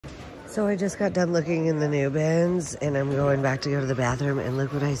So I just got done looking in the new bins and I'm going back to go to the bathroom and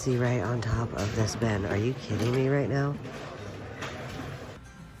look what I see right on top of this bin. Are you kidding me right now?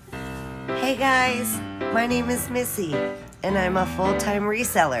 Hey guys, my name is Missy and I'm a full-time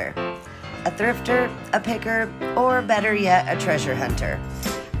reseller, a thrifter, a picker, or better yet, a treasure hunter.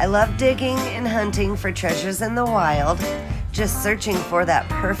 I love digging and hunting for treasures in the wild, just searching for that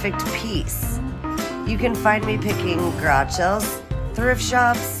perfect piece. You can find me picking garage sales, thrift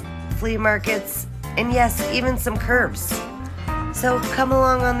shops, flea markets, and yes, even some curbs. So come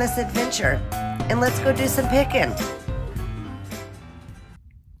along on this adventure and let's go do some picking.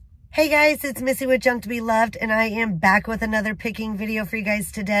 Hey guys, it's Missy with Junk to Be Loved, and I am back with another picking video for you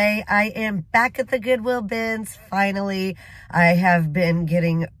guys today. I am back at the Goodwill bins, finally. I have been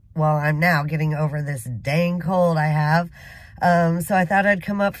I'm now getting over this dang cold I have. So I thought I'd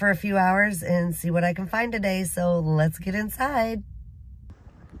come up for a few hours and see what I can find today, so let's get inside.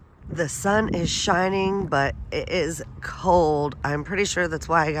 The sun is shining, but it is cold. I'm pretty sure that's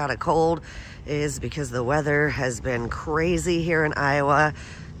why I got a cold, is because the weather has been crazy here in Iowa.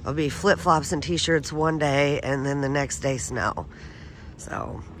 I'll be flip-flops and t-shirts one day and then the next day snow.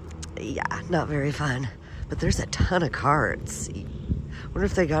 So yeah, not very fun. But there's a ton of carts. Wonder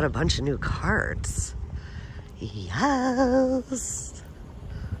if they got a bunch of new carts. Yes.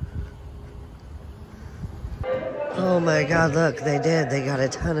 Oh my God, look, they did. They got a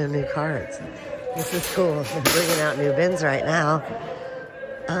ton of new carts. This is cool. They're bringing out new bins right now.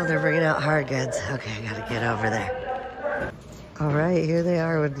 Oh, they're bringing out hard goods. Okay, I gotta get over there. All right, here they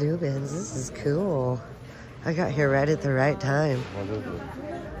are with new bins. This is cool. I got here right at the right time.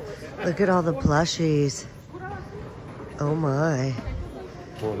 Look at all the plushies. Oh my.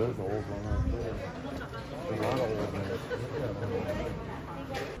 Well, there's an old one right there. There's a lot of old ones.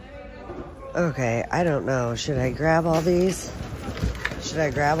 Okay, I don't know. Should I grab all these? Should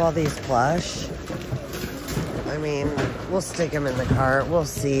I grab all these plush? I mean, we'll stick them in the cart. We'll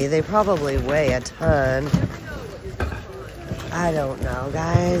see. They probably weigh a ton. I don't know,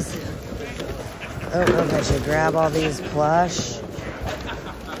 guys. I don't know if I should grab all these plush.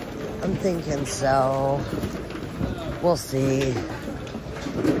 I'm thinking so. We'll see.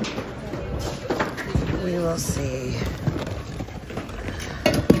 We will see.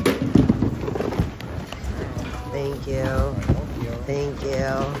 Thank you. Thank you.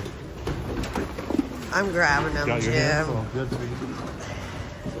 I'm grabbing them, Jim.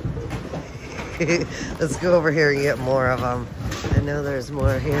 Let's go over here and get more of them. I know there's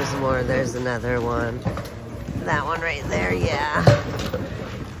more. Here's more. There's another one. That one right there, yeah.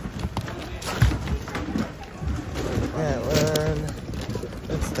 That one.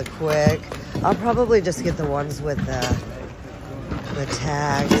 That's the quick. I'll probably just get the ones with the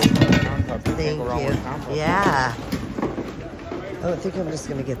tags. Thank you. Yeah. Oh, I think I'm just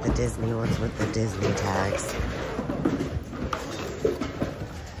gonna get the Disney ones with the Disney tags.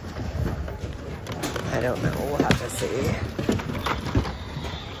 I don't know. We'll have to see.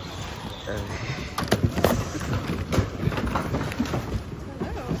 Okay.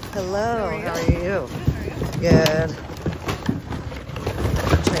 Hello. How are you? Good.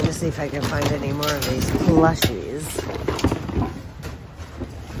 I'm trying to see if I can find any more of these plushies.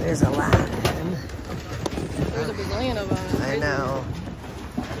 There's Aladdin. There's a bazillion of them. I know.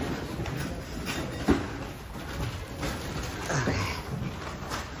 Okay.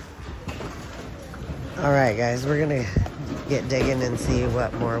 All right, guys, we're gonna get digging and see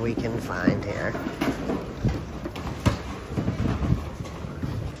what more we can find here.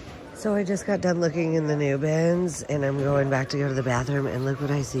 So I just got done looking in the new bins and I'm going back to go to the bathroom and look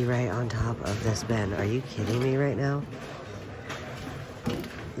what I see right on top of this bin. Are you kidding me right now?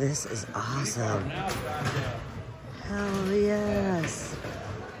 This is awesome. Hell yes.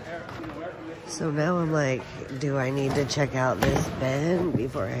 So now I'm like, do I need to check out this bin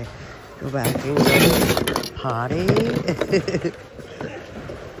before I go back and go potty?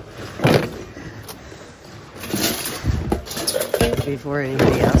 Before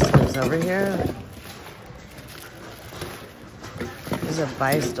anybody else comes over here. There's a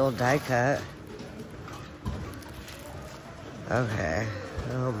Bystol die cut. Okay.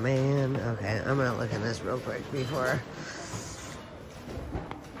 Oh man. Okay, I'm gonna look at this real quick before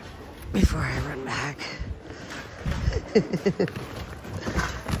I run back.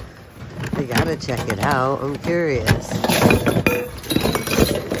 We gotta check it out. I'm curious.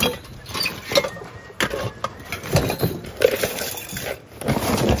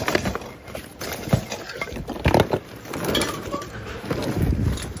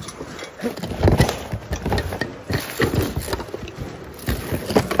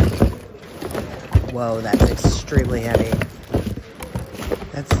 Whoa, that's extremely heavy.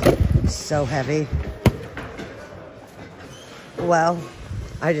 That's so heavy. Well,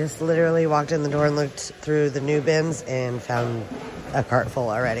 I just literally walked in the door and looked through the new bins and found a cart full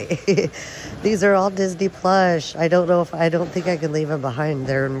already. These are all Disney plush. I don't think I could leave them behind.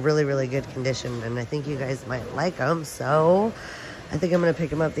 They're in really, really good condition, and I think you guys might like them, so I think I'm gonna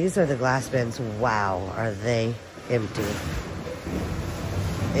pick them up. These are the glass bins. Wow, are they empty.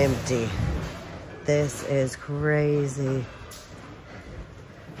 Empty. This is crazy.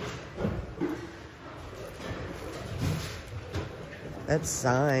 That's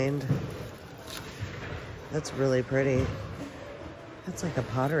signed. That's really pretty. That's like a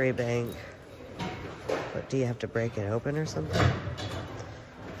pottery bank. What, do you have to break it open or something?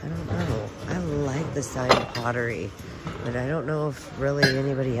 I don't know. I like the signed pottery, but I don't know if really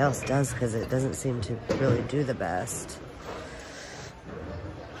anybody else does because it doesn't seem to really do the best.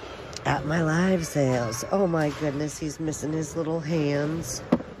 At my live sales. Oh my goodness, he's missing his little hands.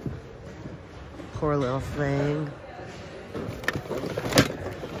 Poor little thing.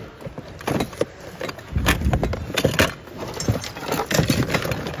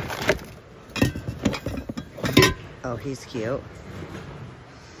 Oh, he's cute.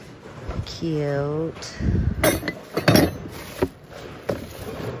 Cute.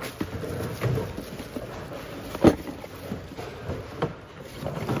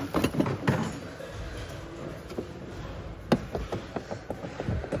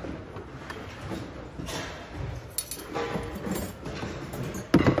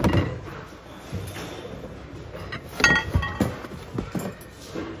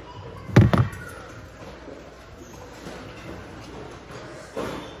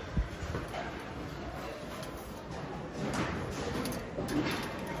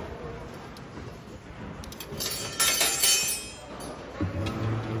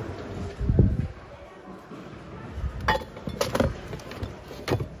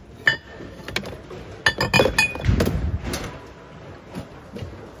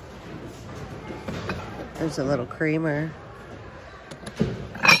 There's a little creamer.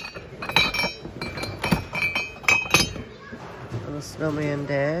 Little snowman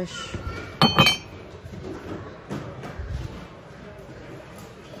dish.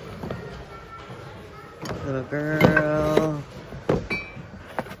 Little girl.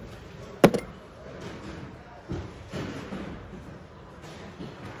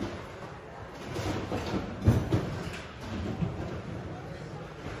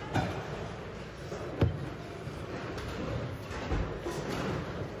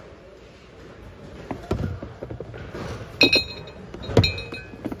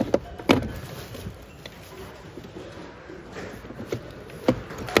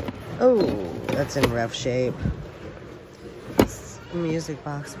 Oh, that's in rough shape. It's a music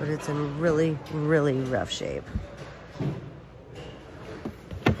box, but it's in really, really rough shape.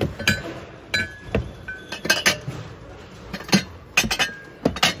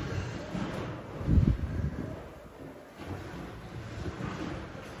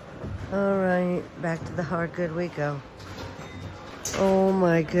 All right, back to the hard good we go. Oh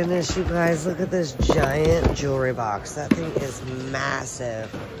my goodness, you guys, look at this giant jewelry box. That thing is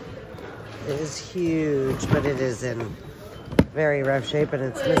massive. It is huge, but it is in very rough shape and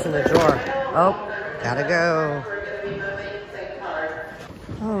it's missing a drawer. Oh, gotta go.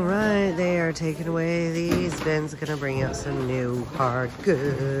 All right, they are taking away these bins. Gonna bring out some new hard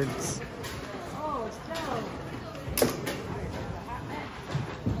goods.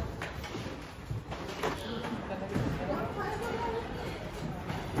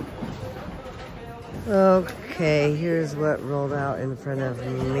 Okay, here's what rolled out in front of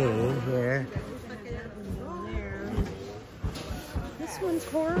me here. This one's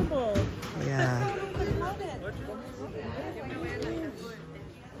horrible. Yeah.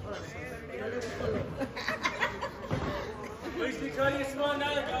 Lucy, try your small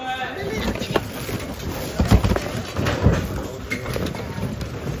now, go ahead.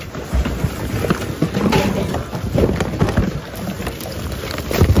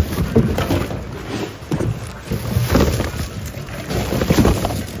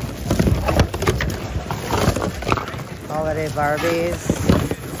 Holiday Barbies.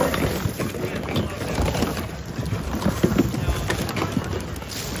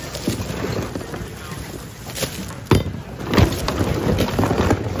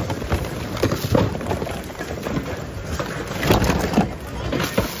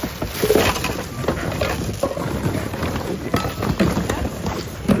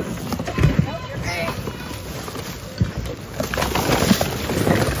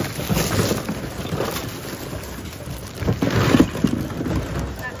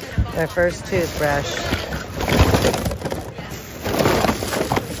 My first toothbrush.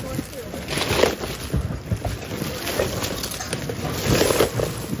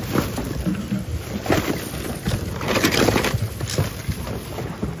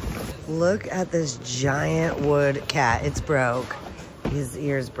 look at this giant wood cat. It's broke. His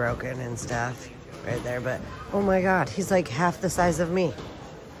ear's broken and stuff right there, but oh my God, he's like half the size of me.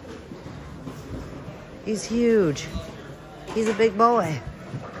 He's huge. He's a big boy.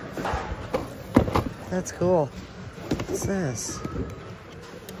 That's cool. What's this?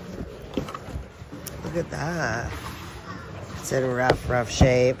 Look at that. It's in rough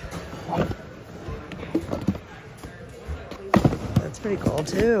shape. That's pretty cool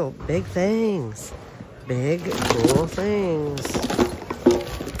too. Big things. Big, cool things.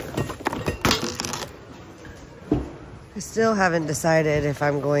 I still haven't decided if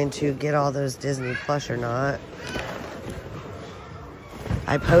I'm going to get all those Disney plush or not.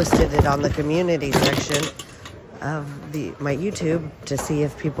 I posted it on the community section of my YouTube to see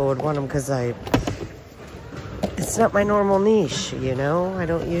if people would want them, because it's not my normal niche, you know? I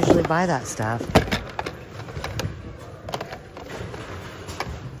don't usually buy that stuff.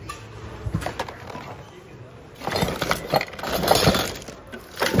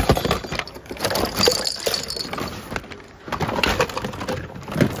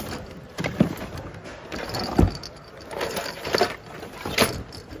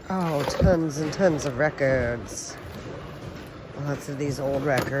 Oh, tons and tons of records. Lots of these old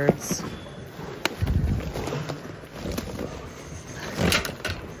records.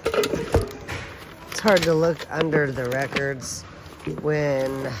 It's hard to look under the records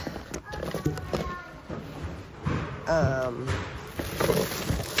when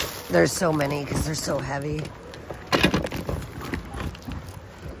there's so many, because they're so heavy.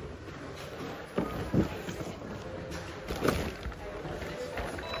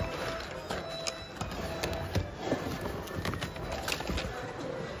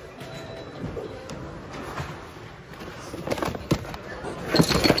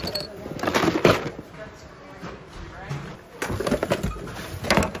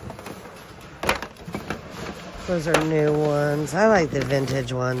 Those are new ones. I like the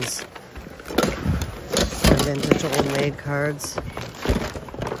vintage ones. The vintage old maid cards.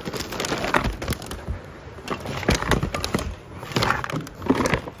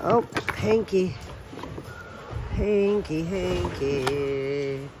 Oh, hanky. Hanky,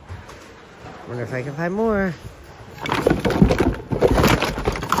 hanky. Wonder if I can find more.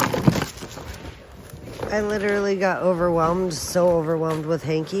 I literally got overwhelmed, so overwhelmed with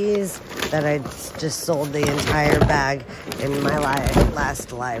hankies that I just sold the entire bag in my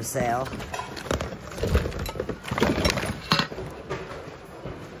last live sale.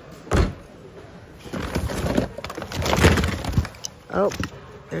 Oh,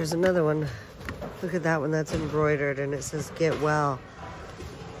 there's another one. Look at that one, that's embroidered and it says "Get Well."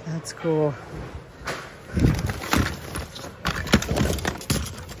 That's cool.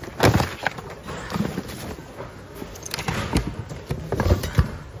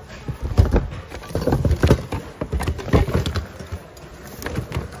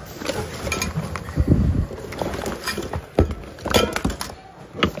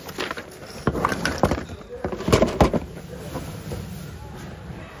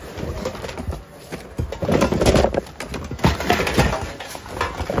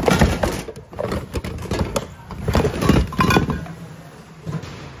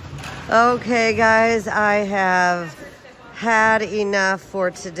 Okay, guys, I have had enough for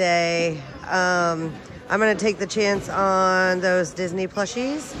today. I'm going to take the chance on those Disney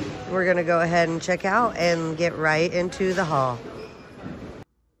plushies. We're going to go ahead and check out and get right into the haul.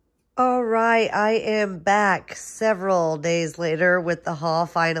 All right, I am back several days later with the haul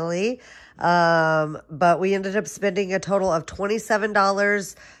finally. But we ended up spending a total of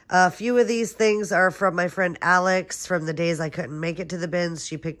 $27. A few of these things are from my friend Alex from the days I couldn't make it to the bins.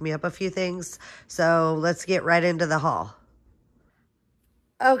 She picked me up a few things. So let's get right into the haul.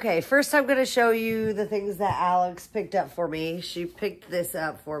 Okay, first I'm going to show you the things that Alex picked up for me. She picked this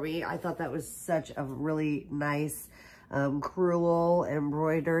up for me. I thought that was such a really nice crewel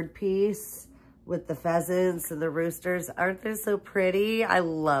embroidered piece with the pheasants and the roosters. Aren't they so pretty? I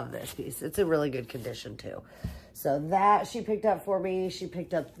love this piece. It's in really good condition too. So that she picked up for me. She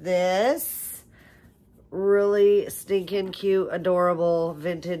picked up this really stinking cute, adorable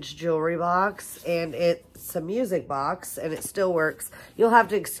vintage jewelry box. And it's a music box and it still works. You'll have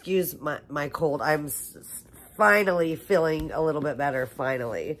to excuse my cold. I'm finally feeling a little bit better,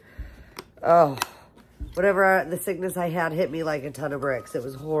 finally. Oh, whatever the sickness I had hit me like a ton of bricks. It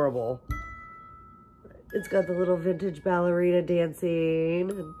was horrible. It's got the little vintage ballerina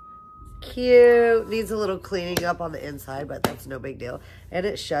dancing. Cute. Needs a little cleaning up on the inside, but that's no big deal. And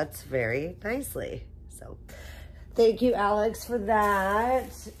it shuts very nicely. So thank you, Alex, for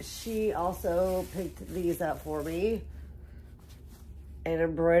that. She also picked these up for me. an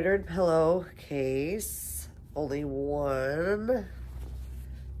embroidered pillowcase. Only one.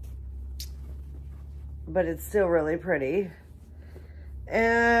 But it's still really pretty.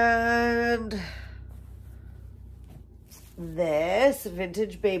 And this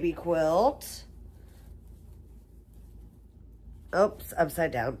vintage baby quilt. Oops,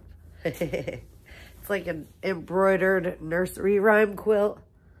 upside down. It's like an embroidered nursery rhyme quilt.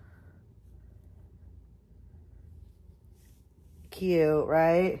 Cute,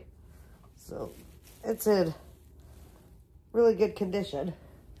 right? So it's in really good condition.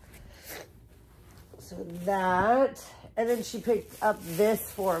 So that, and then she picked up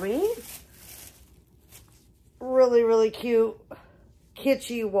this for me. Really, really cute,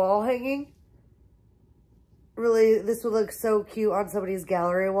 kitschy wall hanging. Really, this would look so cute on somebody's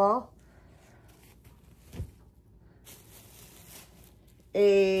gallery wall.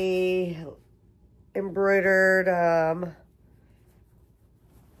 A embroidered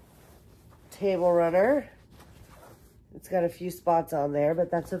table runner. It's got a few spots on there, but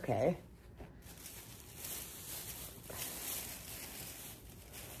that's okay.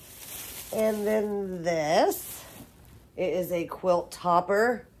 And then this, it is a quilt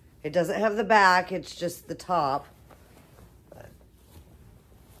topper. It doesn't have the back, it's just the top.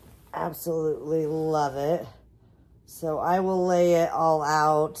 Absolutely love it. So I will lay it all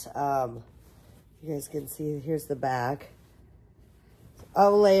out. You guys can see, here's the back.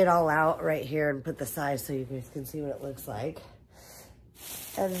 I'll lay it all out right here and put the size so you guys can see what it looks like.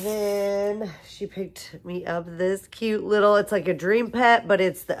 And then she picked me up this cute little, it's like a dream pet, but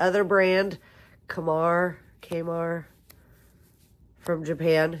it's the other brand, Kmart from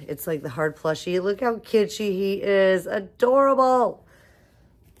Japan. It's like the hard plushie. Look how kitschy he is. Adorable.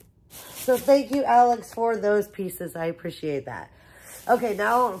 So thank you, Alex, for those pieces. I appreciate that. Okay,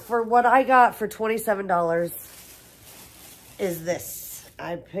 now for what I got for $27 is this.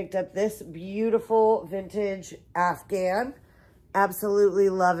 I picked up this beautiful vintage Afghan. Absolutely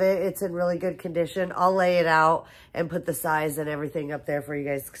love it. It's in really good condition. I'll lay it out and put the size and everything up there for you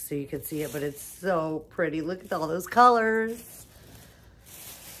guys so you can see it, but it's so pretty. Look at all those colors.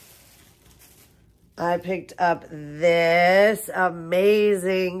 I picked up this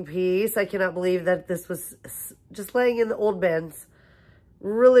amazing piece. I cannot believe that this was just laying in the old bins.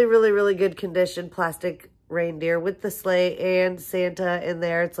 Really, really, really good condition. Plastic reindeer with the sleigh and Santa in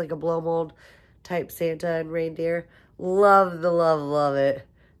there. It's like a blow mold type Santa and reindeer. Love the love it.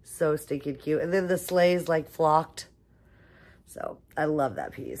 So stinking cute. And then the sleigh is like flocked. So I love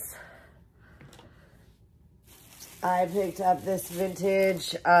that piece. I picked up this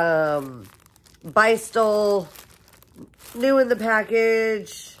vintage Bystol, new in the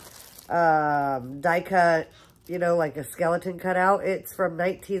package, die cut, you know, like a skeleton cutout. It's from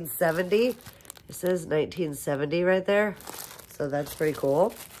 1970. It says 1970 right there. So that's pretty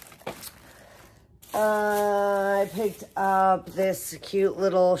cool. I picked up this cute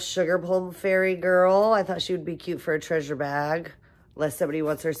little sugar plum fairy girl. I thought she would be cute for a treasure bag, unless somebody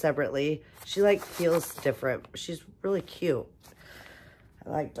wants her separately. She like feels different. She's really cute. I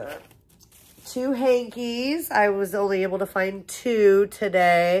liked her. 2 hankies. I was only able to find 2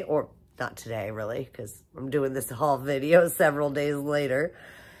 today, or not today really, because I'm doing this haul video several days later.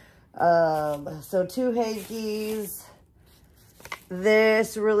 So 2 hankies.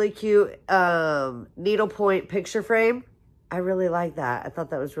 This really cute needlepoint picture frame. I really like that. I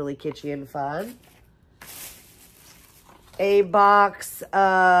thought that was really kitschy and fun. A box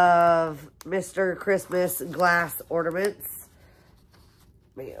of Mr. Christmas glass ornaments.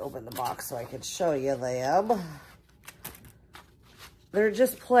 Let me open the box so I can show you them. They're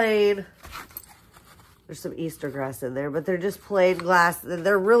just plain. There's some Easter grass in there, but they're just plain glass.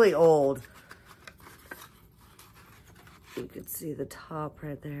 They're really old. You can see the top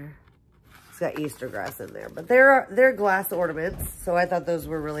right there. It's got Easter grass in there, but they're glass ornaments, so I thought those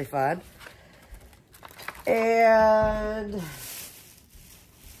were really fun. And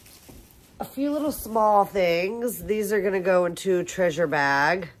a few little small things. These are gonna go into a treasure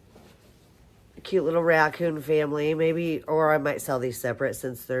bag. A cute little raccoon family, maybe, or I might sell these separate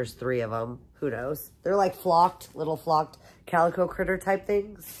since there's 3 of them. Who knows? They're like little flocked calico critter type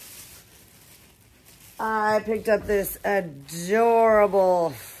things. I picked up this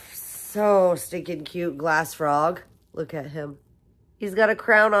adorable, so stinking cute glass frog. Look at him. He's got a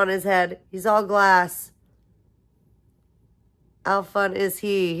crown on his head. He's all glass. How fun is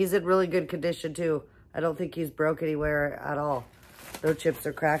he? He's in really good condition too. I don't think he's broke anywhere at all. No chips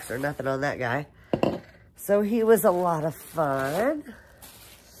or cracks or nothing on that guy. So he was a lot of fun.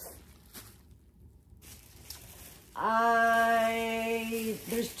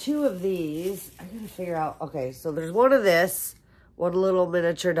 There's 2 of these. I gotta figure out, okay, so there's one of this, one little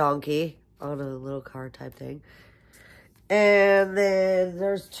miniature donkey on a little car type thing. And then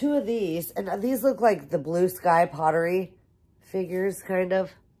there's 2 of these. And these look like the blue sky pottery figures, kind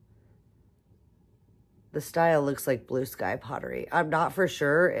of. The style looks like blue sky pottery. I'm not for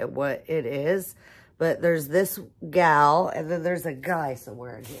sure what it is. But there's this gal, and then there's a guy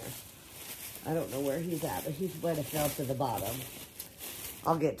somewhere in here. I don't know where he's at, but he might have fell to the bottom.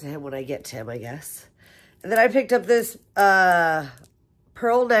 I'll get to him when I get to him, I guess. And then I picked up this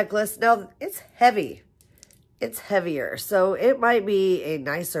pearl necklace. Now, it's heavy. It's heavier, so it might be a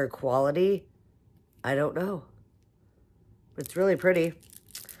nicer quality. I don't know. It's really pretty.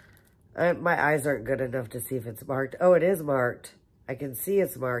 My eyes aren't good enough to see if it's marked. Oh, it is marked. I can see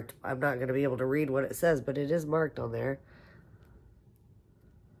it's marked. I'm not going to be able to read what it says, but it is marked on there.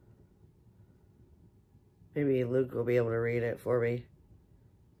 Maybe Luke will be able to read it for me.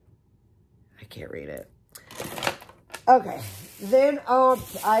 I can't read it. Okay. Then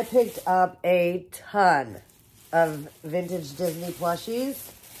I picked up a ton of vintage Disney plushies.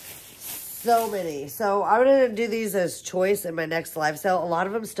 So many. So I'm going to do these as choice in my next live sale. A lot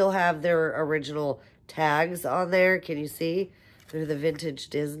of them still have their original tags on there. Can you see? They're the vintage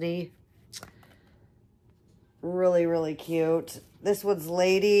Disney. Really, really cute. This one's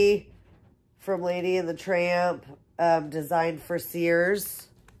Lady from Lady and the Tramp, designed for Sears.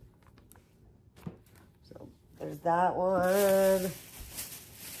 So there's that one.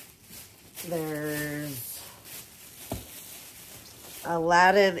 There's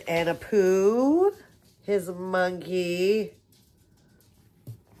Aladdin and Apu, his monkey.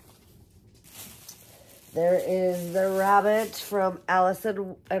 There is the rabbit from Alice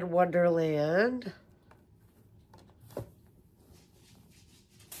in Wonderland.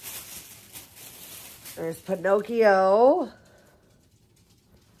 There's Pinocchio.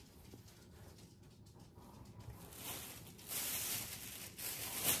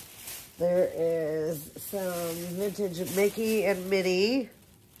 There is some vintage Mickey and Minnie.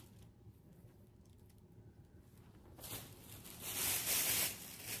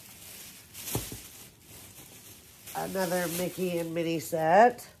 Another Mickey and Minnie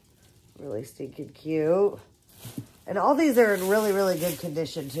set. Really stinking cute. And all these are in really, really good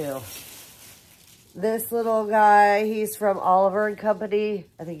condition too. This little guy, he's from Oliver and Company.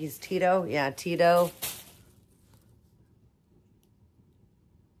 I think he's Tito. Yeah, Tito.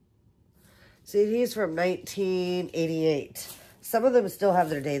 See, he's from 1988. Some of them still have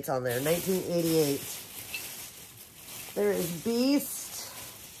their dates on there. 1988. There is Beast.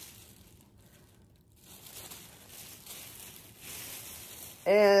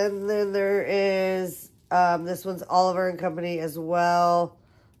 And then there is, this one's Oliver and Company as well,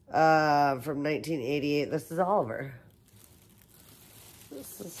 from 1988. This is Oliver.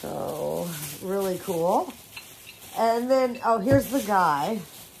 This is so really cool. And then, oh, here's the guy.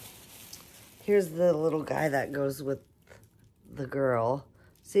 Here's the little guy that goes with the girl.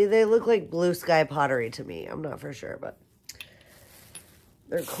 See, they look like blue sky pottery to me. I'm not for sure, but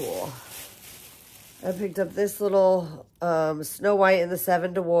they're cool. I picked up this little Snow White and the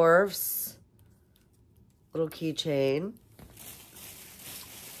Seven Dwarfs little keychain.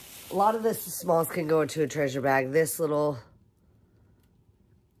 A lot of this smalls can go into a treasure bag. This little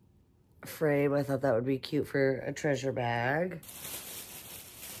frame, I thought that would be cute for a treasure bag.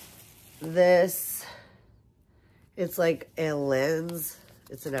 This, it's like a lens.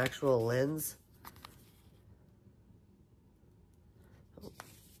 It's an actual lens.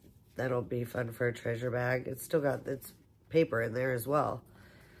 That'll be fun for a treasure bag. It's still got its paper in there as well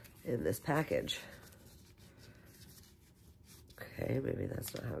in this package. Okay, maybe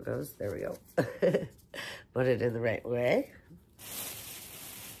that's not how it goes. There we go. Put it in the right way.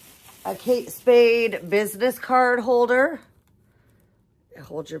 A Kate Spade business card holder.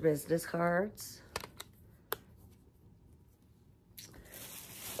 Hold your business cards.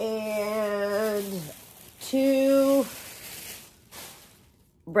 And 2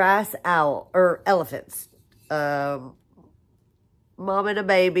 brass elephants. Mom and a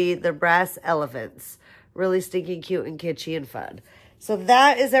baby, the brass elephants. Really stinking cute and kitschy and fun. So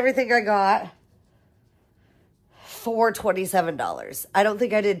that is everything I got for $27. I don't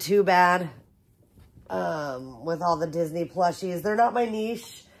think I did too bad with all the Disney plushies. They're not my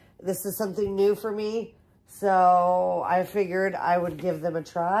niche. This is something new for me. So I figured I would give them a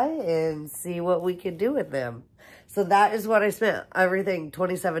try and see what we could do with them. So that is what I spent. Everything,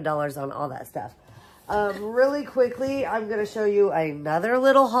 $27 on all that stuff. Really quickly, I'm going to show you another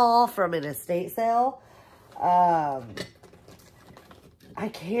little haul from an estate sale. I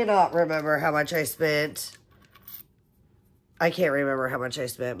cannot remember how much I spent. I can't remember how much I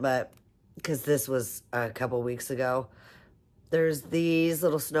spent, but because this was a couple weeks ago. There's these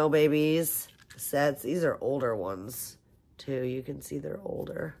little snow babies sets. These are older ones too. You can see they're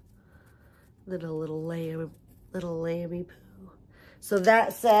older. Little lammy poo. So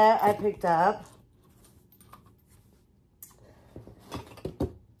that set I picked up.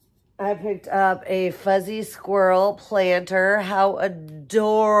 I picked up a fuzzy squirrel planter. How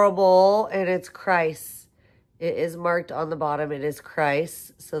adorable. And it's Christ. It is marked on the bottom. It is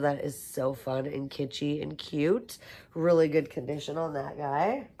Christ. So that is so fun and kitschy and cute. Really good condition on that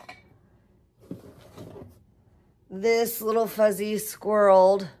guy. This little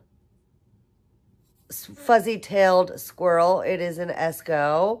fuzzy-tailed squirrel. It is an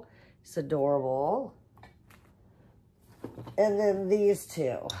Esco. It's adorable. And then these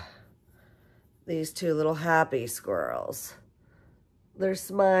two. These two little happy squirrels. They're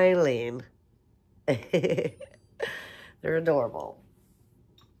smiling. They're adorable.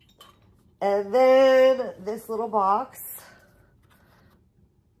 And then this little box.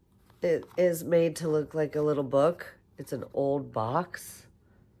 It is made to look like a little book. It's an old box.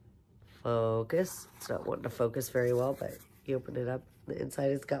 Focus. It's not wanting to focus very well, but you open it up. The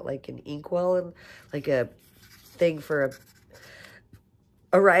inside it's got like an inkwell and like a thing for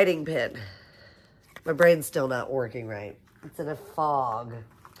a writing pen. My brain's still not working right. It's in a fog.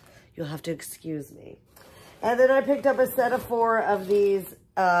 You'll have to excuse me. And then I picked up a set of 4 of these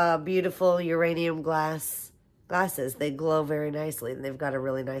beautiful uranium glasses. They glow very nicely, and they've got a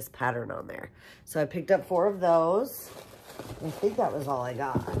really nice pattern on there. So I picked up 4 of those. I think that was all I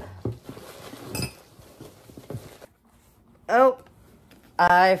got. Oh,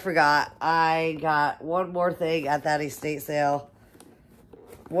 I forgot. I got one more thing at that estate sale.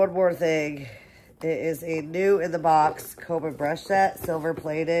 One more thing. It is a new in the box comb and brush set, silver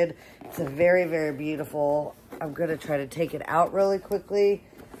plated. It's a very, very beautiful. I'm going to try to take it out really quickly.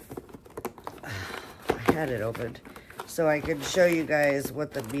 I had it opened so I can show you guys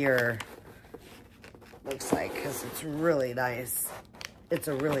what the mirror looks like because it's really nice. It's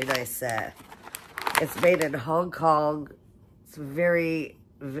a really nice set. It's made in Hong Kong. It's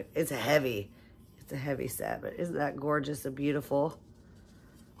a heavy set, but isn't that gorgeous and beautiful?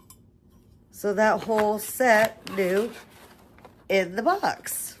 So that whole set new in the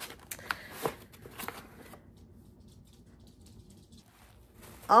box.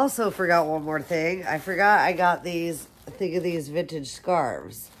 Also forgot one more thing. I forgot I got these, think of these vintage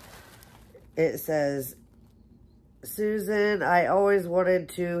scarves. It says, Susan, I always wanted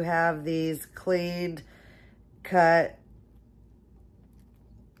to have these cleaned, cut,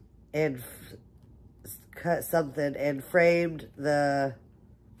 and cut something and framed the,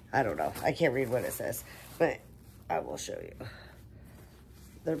 I don't know. I can't read what it says, but I will show you.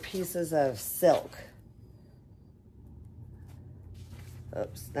 They're pieces of silk.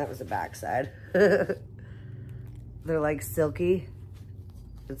 Oops, that was the back side. They're like silky.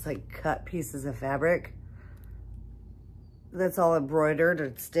 It's like cut pieces of fabric. That's all embroidered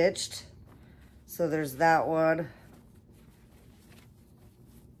and stitched. So there's that one.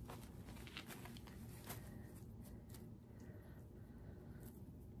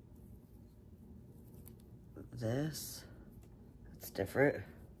 This, it's different.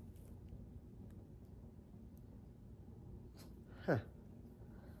 Huh.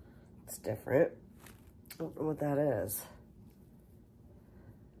 It's different. I don't know what that is.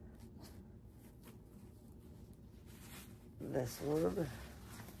 This one.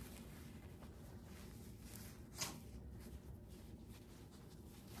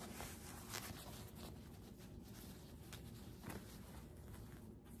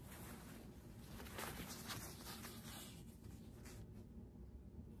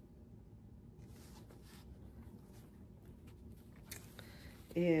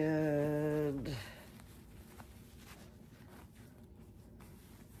 And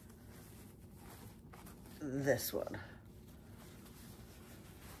this one.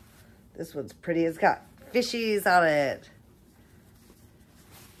 This one's pretty. It's got fishies on it.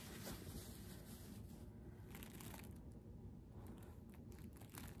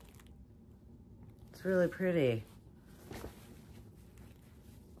 It's really pretty.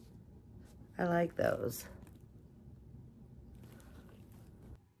 I like those.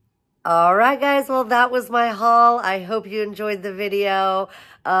 All right, guys. Well, that was my haul. I hope you enjoyed the video.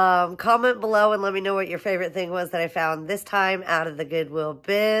 Comment below and let me know what your favorite thing was that I found this time out of the Goodwill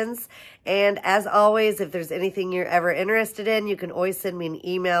bins. And as always, if there's anything you're ever interested in, you can always send me an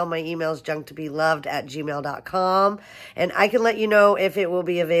email. My email is junktobeloved@gmail.com. And I can let you know if it will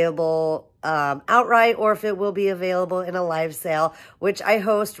be available outright or if it will be available in a live sale, which I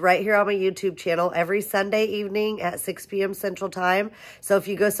host right here on my YouTube channel every Sunday evening at 6 p.m. Central Time. So if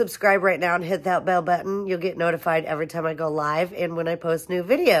you go subscribe right now and hit that bell button, you'll get notified every time I go live and when I post new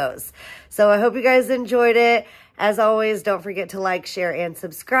videos. So I hope you guys enjoyed it. As always, don't forget to like, share, and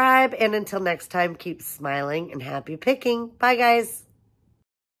subscribe. And until next time, keep smiling and happy picking. Bye, guys.